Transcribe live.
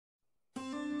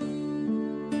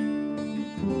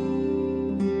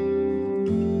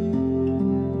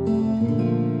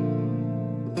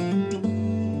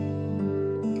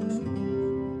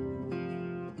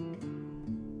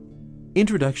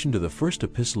Introduction to the first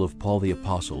epistle of Paul the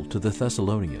Apostle to the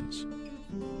Thessalonians.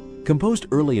 Composed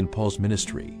early in Paul's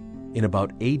ministry, in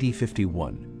about AD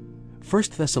 51, 1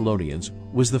 Thessalonians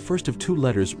was the first of two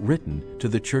letters written to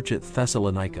the church at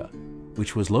Thessalonica,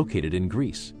 which was located in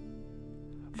Greece.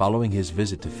 Following his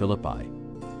visit to Philippi,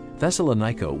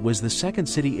 Thessalonica was the second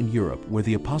city in Europe where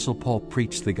the Apostle Paul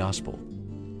preached the gospel.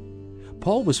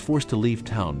 Paul was forced to leave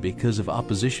town because of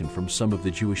opposition from some of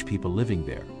the Jewish people living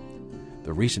there.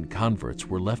 The recent converts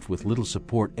were left with little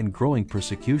support and growing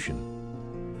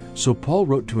persecution. So Paul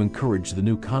wrote to encourage the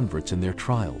new converts in their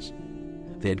trials.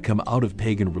 They had come out of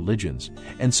pagan religions,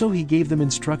 and so he gave them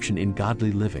instruction in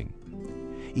godly living.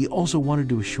 He also wanted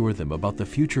to assure them about the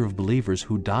future of believers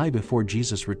who die before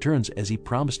Jesus returns as he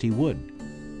promised he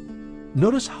would.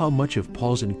 Notice how much of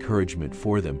Paul's encouragement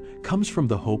for them comes from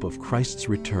the hope of Christ's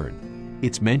return.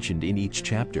 It's mentioned in each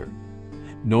chapter.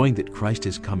 Knowing that Christ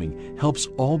is coming helps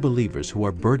all believers who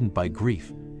are burdened by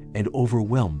grief and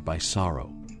overwhelmed by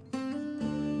sorrow.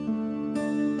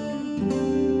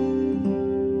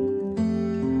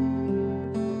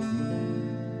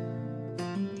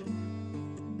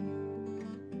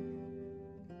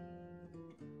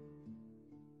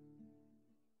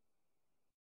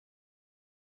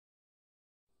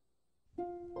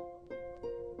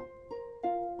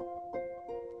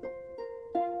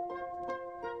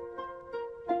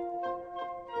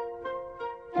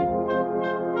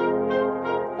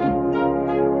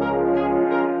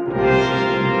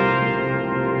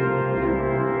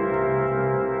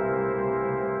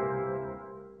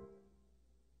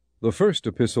 The first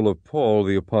epistle of Paul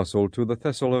the Apostle to the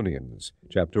Thessalonians,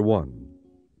 chapter 1.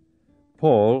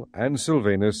 Paul and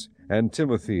Silvanus and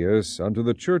Timotheus unto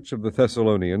the church of the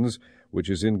Thessalonians, which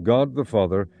is in God the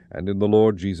Father and in the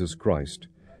Lord Jesus Christ.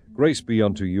 Grace be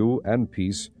unto you and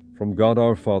peace from God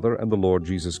our Father and the Lord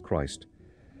Jesus Christ.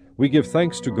 We give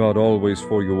thanks to God always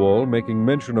for you all, making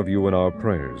mention of you in our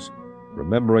prayers,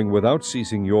 remembering without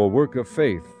ceasing your work of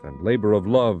faith and labor of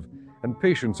love and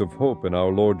patience of hope in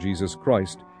our Lord Jesus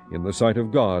Christ, in the sight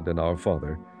of God and our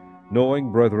Father, knowing,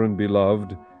 brethren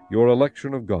beloved, your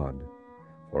election of God.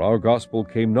 For our gospel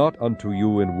came not unto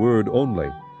you in word only,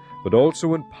 but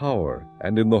also in power,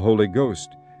 and in the Holy Ghost,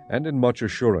 and in much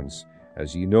assurance,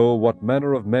 as ye know what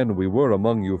manner of men we were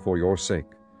among you for your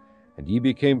sake. And ye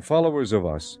became followers of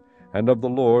us, and of the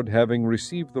Lord, having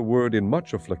received the word in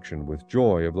much affliction with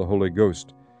joy of the Holy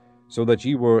Ghost, so that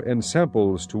ye were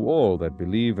ensamples to all that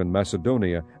believe in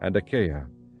Macedonia and Achaia.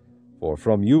 For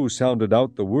from you sounded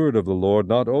out the word of the Lord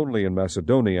not only in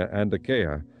Macedonia and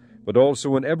Achaia, but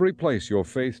also in every place your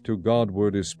faith to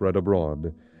God-ward is spread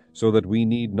abroad, so that we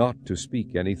need not to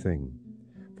speak anything.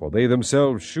 For they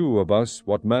themselves shew of us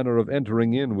what manner of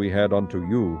entering in we had unto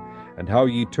you, and how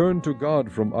ye turned to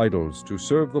God from idols to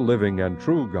serve the living and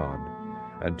true God,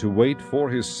 and to wait for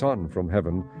his Son from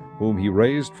heaven, whom he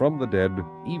raised from the dead,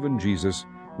 even Jesus,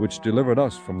 which delivered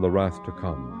us from the wrath to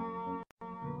come.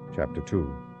 Chapter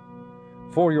 2.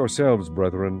 For yourselves,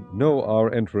 brethren, know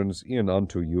our entrance in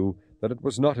unto you, that it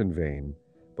was not in vain,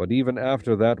 but even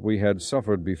after that we had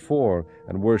suffered before,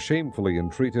 and were shamefully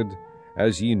entreated,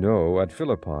 as ye know, at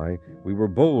Philippi, we were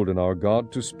bold in our God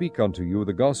to speak unto you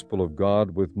the gospel of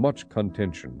God with much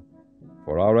contention.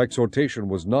 For our exhortation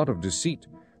was not of deceit,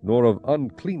 nor of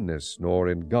uncleanness, nor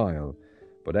in guile,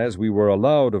 but as we were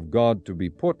allowed of God to be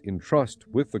put in trust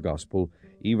with the gospel,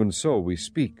 even so we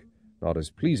speak, not as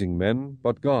pleasing men,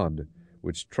 but God,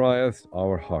 which trieth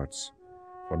our hearts.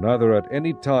 For neither at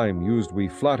any time used we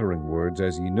flattering words,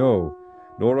 as ye know,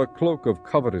 nor a cloak of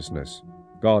covetousness,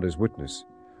 God is witness,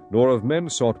 nor of men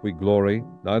sought we glory,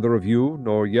 neither of you,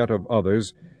 nor yet of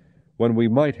others, when we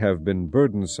might have been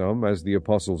burdensome as the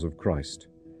apostles of Christ.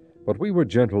 But we were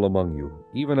gentle among you,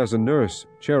 even as a nurse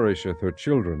cherisheth her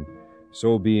children,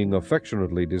 so being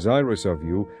affectionately desirous of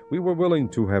you, we were willing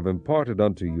to have imparted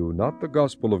unto you not the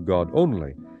gospel of God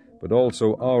only, but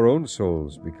also our own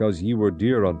souls, because ye were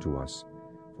dear unto us.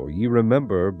 For ye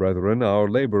remember, brethren, our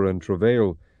labor and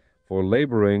travail, for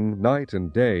laboring night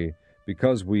and day,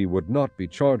 because we would not be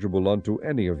chargeable unto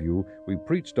any of you, we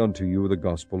preached unto you the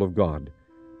gospel of God.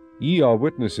 Ye are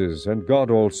witnesses, and God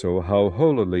also, how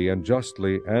holily and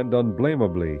justly and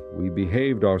unblameably we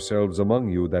behaved ourselves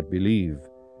among you that believe,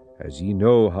 as ye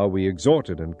know how we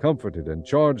exhorted and comforted and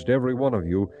charged every one of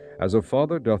you, as a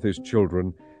father doth his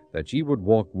children, that ye would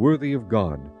walk worthy of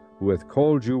God, who hath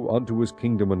called you unto his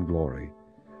kingdom and glory.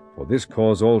 For this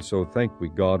cause also thank we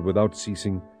God without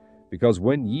ceasing, because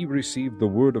when ye received the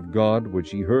word of God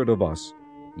which ye heard of us,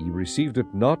 ye received it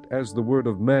not as the word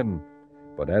of men,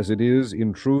 but as it is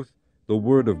in truth the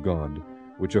word of God,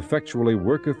 which effectually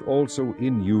worketh also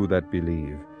in you that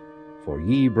believe. For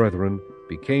ye, brethren,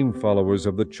 became followers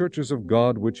of the churches of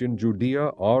God which in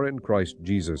Judea are in Christ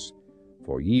Jesus.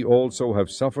 For ye also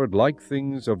have suffered like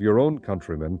things of your own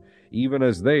countrymen, even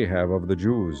as they have of the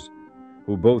Jews,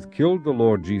 who both killed the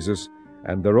Lord Jesus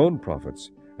and their own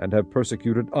prophets, and have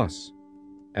persecuted us.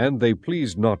 And they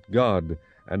pleased not God,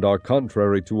 and are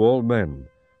contrary to all men,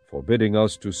 forbidding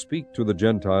us to speak to the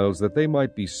Gentiles that they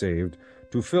might be saved,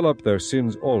 to fill up their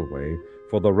sins alway,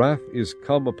 for the wrath is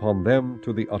come upon them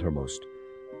to the uttermost.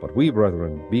 But we,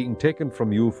 brethren, being taken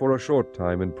from you for a short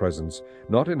time in presence,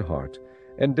 not in heart,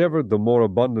 endeavored the more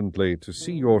abundantly to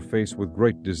see your face with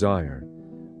great desire.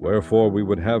 Wherefore we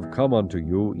would have come unto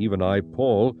you, even I,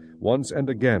 Paul, once and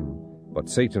again, but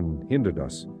Satan hindered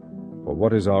us. For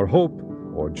what is our hope,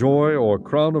 or joy, or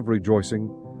crown of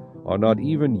rejoicing? Are not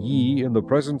even ye in the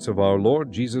presence of our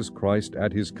Lord Jesus Christ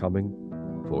at his coming?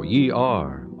 For ye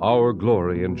are our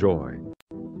glory and joy.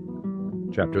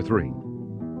 Chapter 3.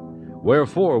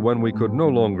 Wherefore, when we could no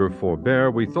longer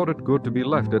forbear, we thought it good to be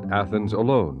left at Athens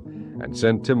alone, and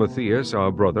sent Timotheus,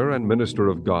 our brother and minister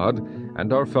of God,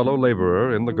 and our fellow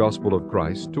laborer in the gospel of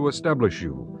Christ, to establish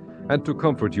you, and to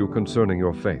comfort you concerning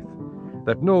your faith,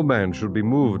 that no man should be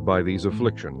moved by these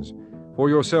afflictions. For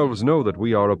yourselves know that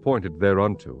we are appointed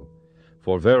thereunto.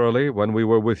 For verily, when we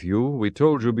were with you, we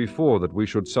told you before that we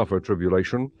should suffer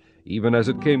tribulation, even as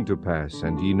it came to pass,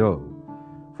 and ye know.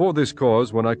 For this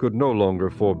cause, when I could no longer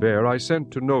forbear, I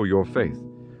sent to know your faith,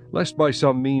 lest by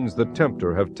some means the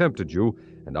tempter have tempted you,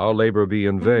 and our labor be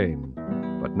in vain.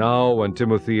 But now, when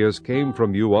Timotheus came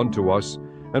from you unto us,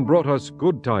 and brought us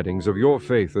good tidings of your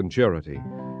faith and charity,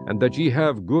 and that ye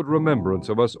have good remembrance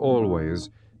of us always,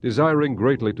 desiring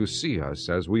greatly to see us,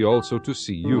 as we also to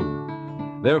see you.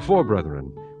 Therefore,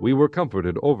 brethren, we were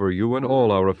comforted over you in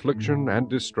all our affliction and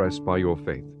distress by your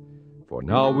faith. For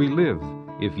now we live,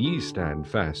 if ye stand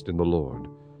fast in the Lord.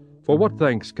 For what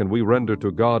thanks can we render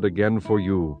to God again for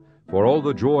you, for all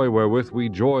the joy wherewith we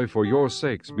joy for your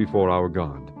sakes before our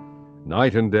God,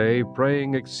 night and day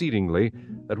praying exceedingly,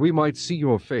 that we might see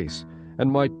your face,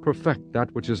 and might perfect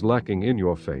that which is lacking in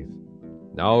your faith.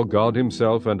 Now God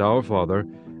himself and our Father,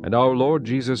 and our Lord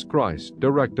Jesus Christ,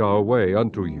 direct our way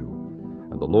unto you.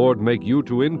 And the Lord make you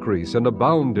to increase and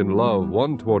abound in love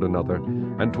one toward another,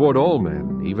 and toward all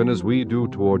men, even as we do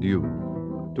toward you,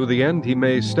 to the end he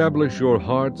may establish your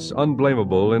hearts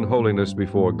unblameable in holiness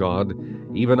before God,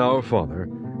 even our Father,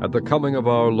 at the coming of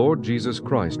our Lord Jesus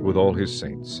Christ with all his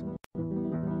saints.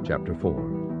 Chapter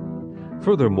 4.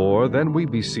 Furthermore, then we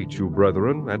beseech you,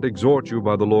 brethren, and exhort you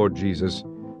by the Lord Jesus,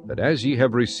 that as ye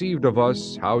have received of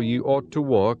us how ye ought to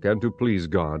walk and to please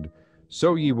God,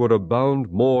 so ye would abound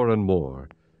more and more.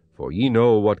 For ye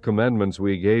know what commandments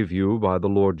we gave you by the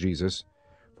Lord Jesus.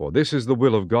 For this is the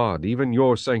will of God, even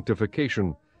your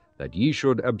sanctification, that ye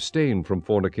should abstain from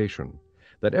fornication,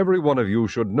 that every one of you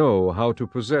should know how to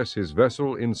possess his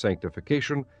vessel in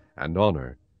sanctification and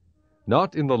honor,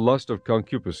 not in the lust of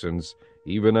concupiscence,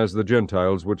 even as the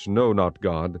Gentiles which know not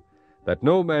God, that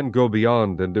no man go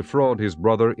beyond and defraud his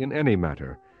brother in any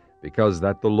matter, because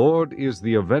that the Lord is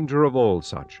the avenger of all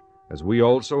such, as we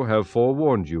also have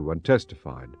forewarned you and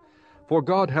testified. For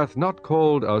God hath not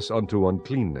called us unto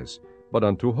uncleanness, but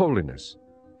unto holiness.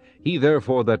 He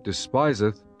therefore that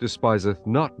despiseth, despiseth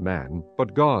not man,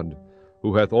 but God,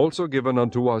 who hath also given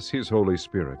unto us his Holy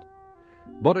Spirit.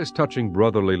 But as touching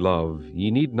brotherly love,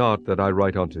 ye need not that I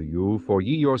write unto you, for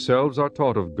ye yourselves are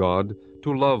taught of God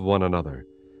to love one another.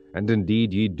 And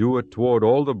indeed ye do it toward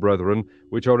all the brethren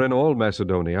which are in all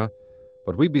Macedonia.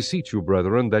 But we beseech you,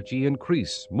 brethren, that ye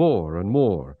increase more and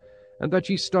more, and that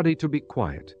ye study to be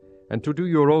quiet, and to do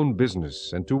your own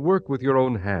business, and to work with your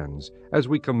own hands, as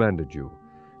we commanded you,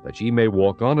 that ye may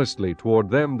walk honestly toward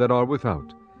them that are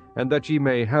without, and that ye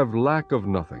may have lack of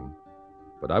nothing.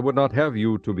 But I would not have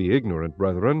you to be ignorant,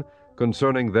 brethren,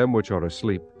 concerning them which are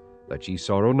asleep, that ye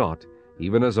sorrow not,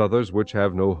 even as others which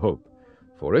have no hope.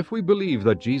 For if we believe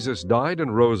that Jesus died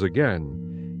and rose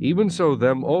again, even so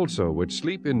them also which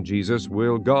sleep in Jesus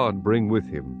will God bring with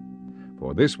him.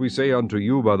 For this we say unto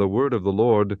you by the word of the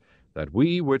Lord, that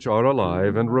we which are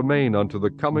alive and remain unto the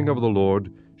coming of the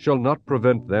Lord shall not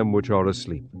prevent them which are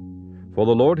asleep. For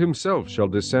the Lord himself shall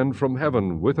descend from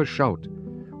heaven with a shout,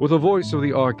 with the voice of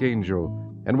the archangel,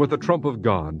 and with the trump of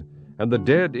God, and the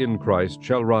dead in Christ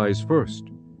shall rise first.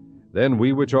 Then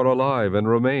we which are alive and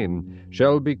remain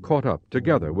shall be caught up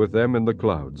together with them in the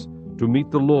clouds, to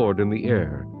meet the Lord in the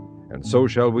air, and so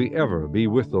shall we ever be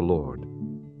with the Lord.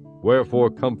 Wherefore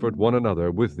comfort one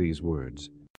another with these words.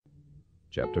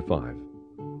 Chapter 5.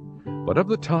 But of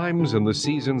the times and the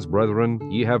seasons,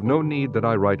 brethren, ye have no need that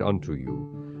I write unto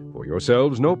you. For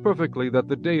yourselves know perfectly that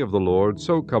the day of the Lord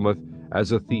so cometh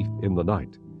as a thief in the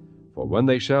night. For when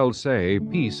they shall say,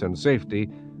 Peace and safety,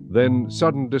 then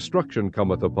sudden destruction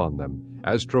cometh upon them,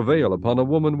 as travail upon a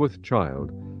woman with child,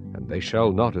 and they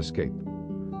shall not escape.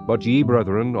 But ye,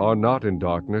 brethren, are not in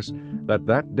darkness, that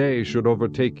that day should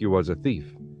overtake you as a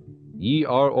thief. Ye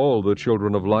are all the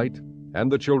children of light,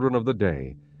 and the children of the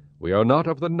day. We are not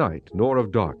of the night, nor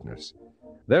of darkness.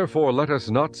 Therefore let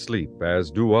us not sleep, as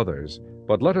do others,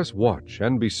 but let us watch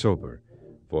and be sober.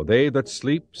 For they that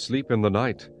sleep, sleep in the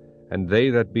night, and they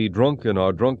that be drunken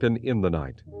are drunken in the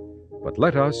night. But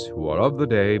let us, who are of the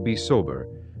day, be sober,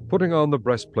 putting on the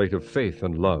breastplate of faith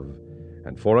and love,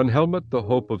 and for an helmet the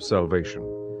hope of salvation.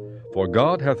 For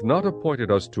God hath not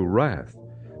appointed us to wrath,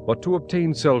 but to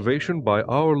obtain salvation by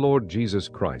our Lord Jesus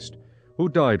Christ, who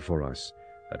died for us,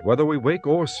 that whether we wake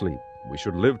or sleep, we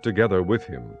should live together with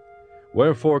him.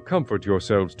 Wherefore comfort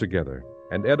yourselves together,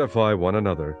 and edify one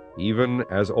another, even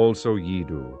as also ye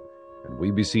do. And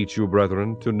we beseech you,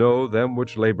 brethren, to know them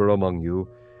which labor among you,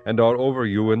 and are over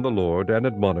you in the Lord, and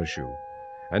admonish you,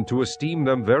 and to esteem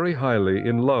them very highly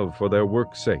in love for their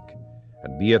work's sake,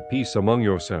 and be at peace among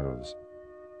yourselves.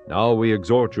 Now we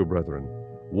exhort you, brethren,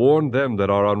 warn them that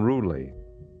are unruly,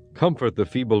 comfort the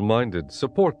feeble-minded,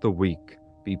 support the weak,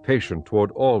 be patient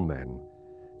toward all men.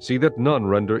 See that none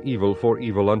render evil for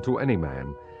evil unto any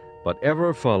man, but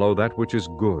ever follow that which is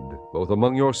good, both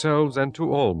among yourselves and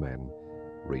to all men.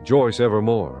 Rejoice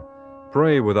evermore,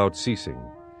 pray without ceasing.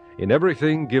 In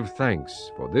everything give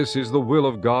thanks, for this is the will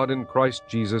of God in Christ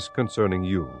Jesus concerning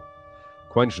you.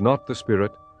 Quench not the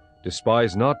spirit,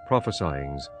 despise not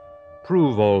prophesyings.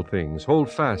 Prove all things, hold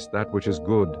fast that which is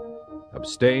good.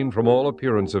 Abstain from all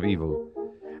appearance of evil.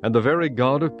 And the very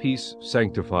God of peace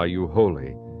sanctify you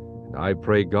wholly. And I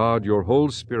pray God your whole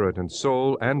spirit and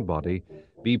soul and body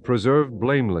be preserved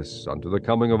blameless unto the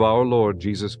coming of our Lord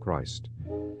Jesus Christ.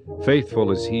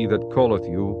 Faithful is he that calleth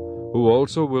you, who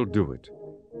also will do it.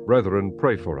 Brethren,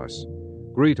 pray for us.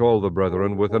 Greet all the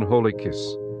brethren with an holy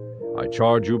kiss. I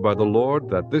charge you by the Lord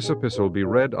that this epistle be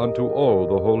read unto all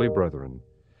the holy brethren.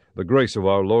 The grace of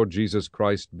our Lord Jesus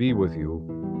Christ be with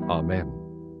you. Amen.